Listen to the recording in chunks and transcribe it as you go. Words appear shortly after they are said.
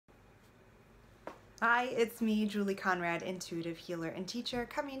Hi, it's me, Julie Conrad, intuitive healer and teacher,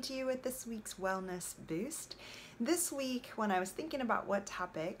 coming to you with this week's wellness boost. This week, when I was thinking about what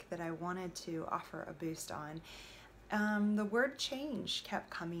topic that I wanted to offer a boost on, the word change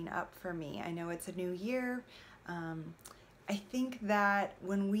kept coming up for me. I know it's a new year. I think that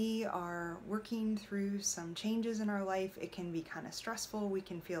when we are working through some changes in our life, it can be kind of stressful. We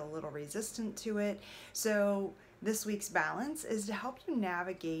can feel a little resistant to it. So this week's balance is to help you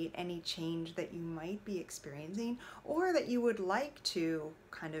navigate any change that you might be experiencing or that you would like to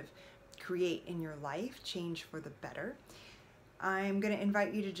kind of create in your life, change for the better. I'm going to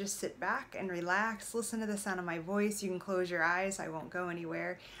invite you to just sit back and relax, listen to the sound of my voice. You can close your eyes, I won't go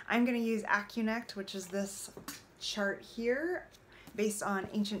anywhere. I'm going to use AccuNect, which is this chart here based on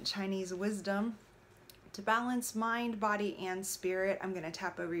ancient Chinese wisdom to balance mind, body, and spirit. I'm going to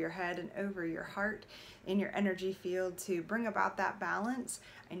tap over your head and over your heart in your energy field to bring about that balance.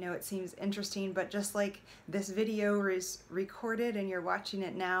 I know it seems interesting, but just like this video is recorded and you're watching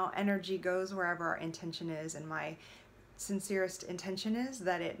it now, energy goes wherever our intention is, and my sincerest intention is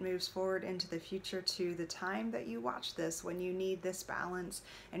that it moves forward into the future to the time that you watch this when you need this balance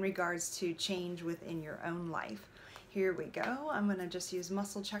in regards to change within your own life. Here we go. I'm going to just use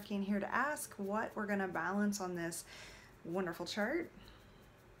muscle checking here to ask what we're going to balance on this wonderful chart.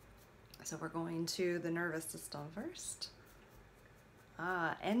 So we're going to the nervous system first.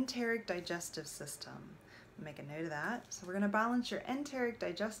 Enteric digestive system. Make a note of that. So we're going to balance your enteric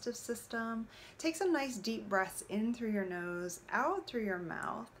digestive system. Take some nice deep breaths in through your nose, out through your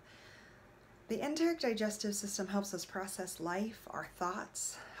mouth. The enteric digestive system helps us process life, our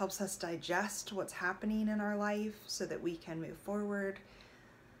thoughts, helps us digest what's happening in our life so that we can move forward,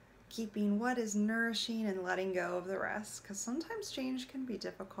 keeping what is nourishing and letting go of the rest, because sometimes change can be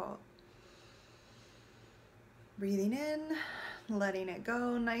difficult. Breathing in, letting it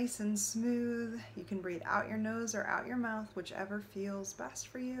go nice and smooth. You can breathe out your nose or out your mouth, whichever feels best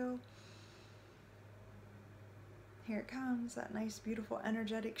for you. Here it comes, that nice, beautiful,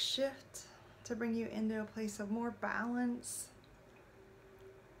 energetic shift to bring you into a place of more balance.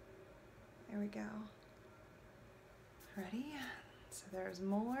 There we go. Ready? So there's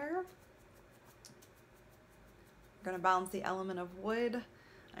more. We're going to balance the element of wood.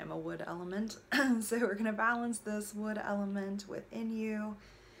 I'm a wood element, so we're going to balance this wood element within you.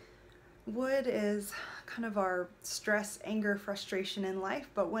 Wood is kind of our stress, anger, frustration in life,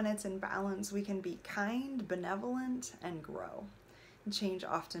 but when it's in balance, we can be kind, benevolent, and grow. And change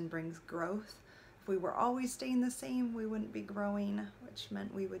often brings growth. If we were always staying the same, we wouldn't be growing, which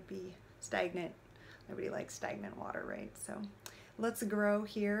meant we would be stagnant. Nobody likes stagnant water, right? So let's grow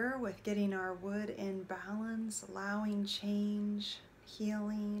here with getting our wood in balance, allowing change,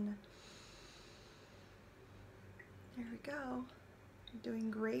 healing. There we go. You're doing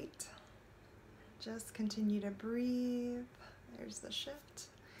great. Just continue to breathe. There's the shift.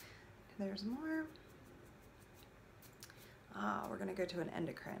 There's more. We're going to go to an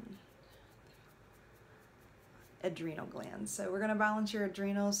endocrine. Adrenal glands. So we're going to balance your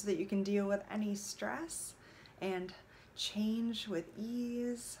adrenals so that you can deal with any stress and change with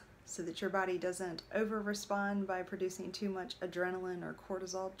ease so that your body doesn't over-respond by producing too much adrenaline or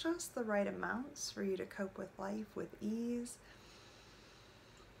cortisol, just the right amounts for you to cope with life with ease.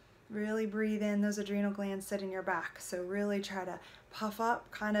 Really breathe in. Those adrenal glands sit in your back, so really try to puff up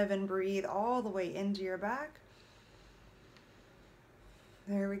kind of and breathe all the way into your back.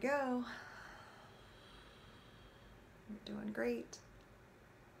 There we go. You're doing great.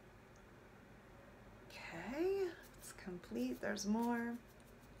 Okay, it's complete. There's more.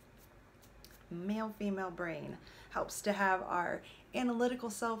 Male-female brain helps to have our analytical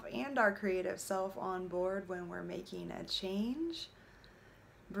self and our creative self on board when we're making a change.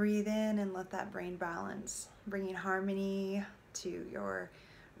 Breathe in and let that brain balance, bringing harmony to your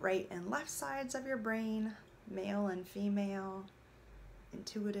right and left sides of your brain, male and female,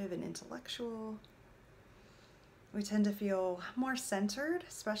 intuitive and intellectual. We tend to feel more centered,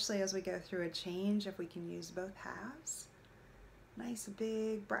 especially as we go through a change, if we can use both halves. Nice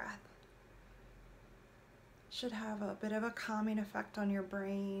big breath. Should have a bit of a calming effect on your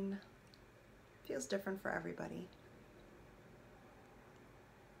brain. Feels different for everybody.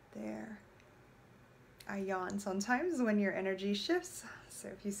 There. I yawn sometimes when your energy shifts, so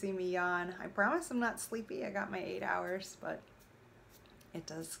if you see me yawn, I promise I'm not sleepy. I got my 8 hours, but it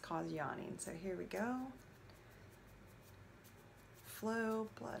does cause yawning. So here we go. Flow,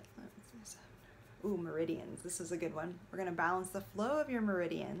 blood, ooh, meridians. This is a good one. We're going to balance the flow of your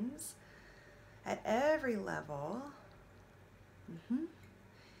meridians at every level.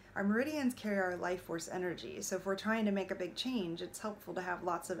 Our meridians carry our life force energy. So if we're trying to make a big change, it's helpful to have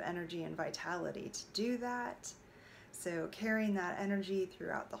lots of energy and vitality to do that. So carrying that energy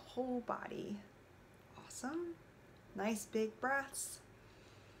throughout the whole body. Awesome. Nice big breaths.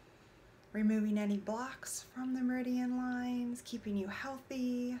 Removing any blocks from the meridian lines, keeping you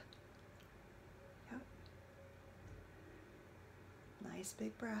healthy. Yep. Nice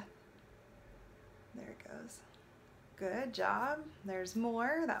big breath. There it goes. Good job. There's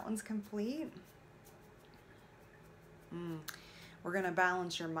more. That one's complete. We're going to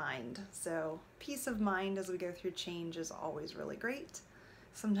balance your mind. So peace of mind as we go through change is always really great.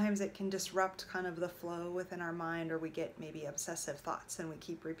 Sometimes it can disrupt kind of the flow within our mind, or we get maybe obsessive thoughts and we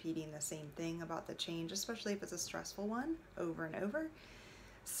keep repeating the same thing about the change, especially if it's a stressful one over and over.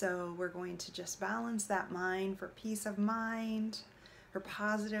 So we're going to just balance that mind for peace of mind, for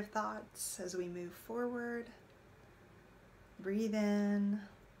positive thoughts as we move forward. Breathe in,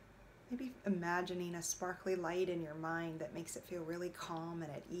 maybe imagining a sparkly light in your mind that makes it feel really calm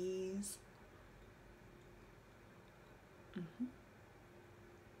and at ease.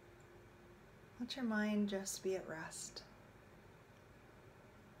 Let your mind just be at rest.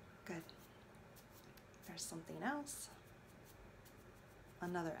 Good. There's something else.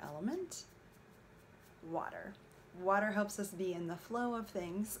 Another element, water. Water helps us be in the flow of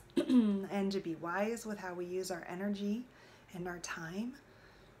things and to be wise with how we use our energy and our time.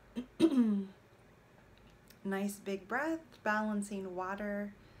 Nice big breath, balancing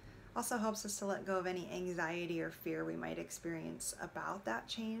water. Also helps us to let go of any anxiety or fear we might experience about that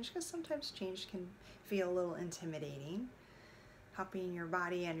change, because sometimes change can feel a little intimidating. Helping your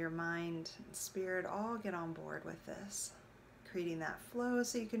body and your mind and spirit all get on board with this. Creating that flow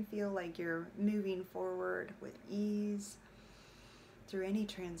so you can feel like you're moving forward with ease through any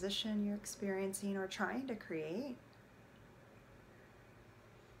transition you're experiencing or trying to create.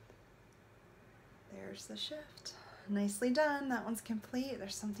 There's the shift. Nicely done. That one's complete.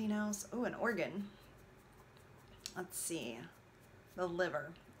 There's something else. Oh, an organ. Let's see. The liver.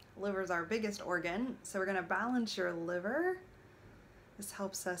 Liver's our biggest organ, so we're going to balance your liver. This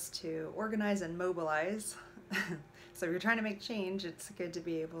helps us to organize and mobilize. So if you're trying to make change, it's good to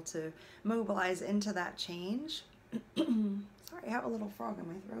be able to mobilize into that change. Sorry, I have a little frog in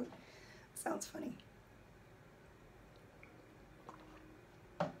my throat. Sounds funny.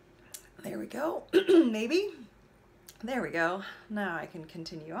 There we go. Maybe. There we go. Now I can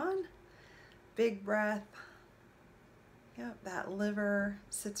continue on. Big breath. Yep, that liver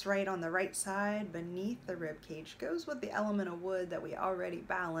sits right on the right side beneath the rib cage. Goes with the element of wood that we already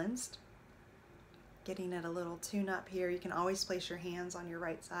balanced. Getting it a little tune up here. You can always place your hands on your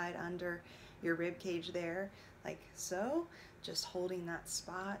right side under your rib cage there, like so. Just holding that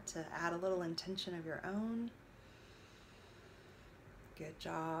spot to add a little intention of your own. Good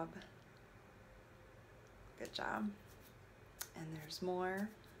job. Good job. And there's more.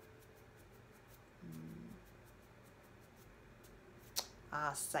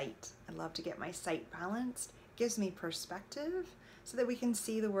 Sight. I love to get my sight balanced. Gives me perspective so that we can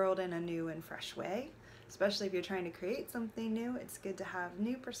see the world in a new and fresh way. Especially if you're trying to create something new, it's good to have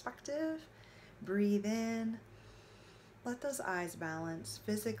new perspective. Breathe in. Let those eyes balance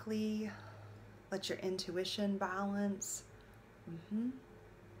physically. Let your intuition balance.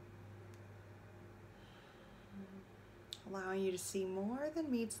 Allowing you to see more than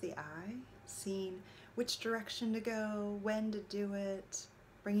meets the eye. Seeing which direction to go, when to do it.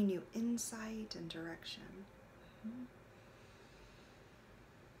 Bringing you insight and direction.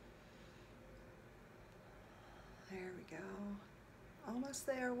 There we go. Almost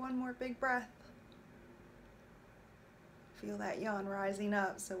there. One more big breath. Feel that yawn rising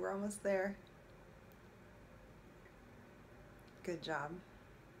up, so we're almost there. Good job.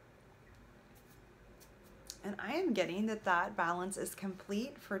 And I am getting that that balance is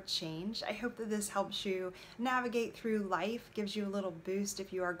complete for change. I hope that this helps you navigate through life, gives you a little boost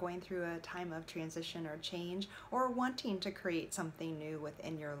if you are going through a time of transition or change, or wanting to create something new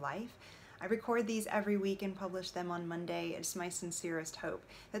within your life. I record these every week and publish them on Monday. It's my sincerest hope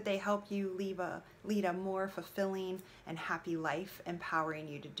that they help you lead a more fulfilling and happy life, empowering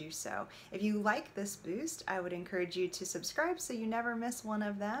you to do so. If you like this boost, I would encourage you to subscribe so you never miss one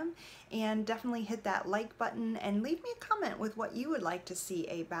of them, and definitely hit that like button and leave me a comment with what you would like to see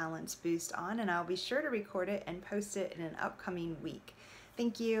a balance boost on, and I'll be sure to record it and post it in an upcoming week.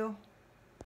 Thank you.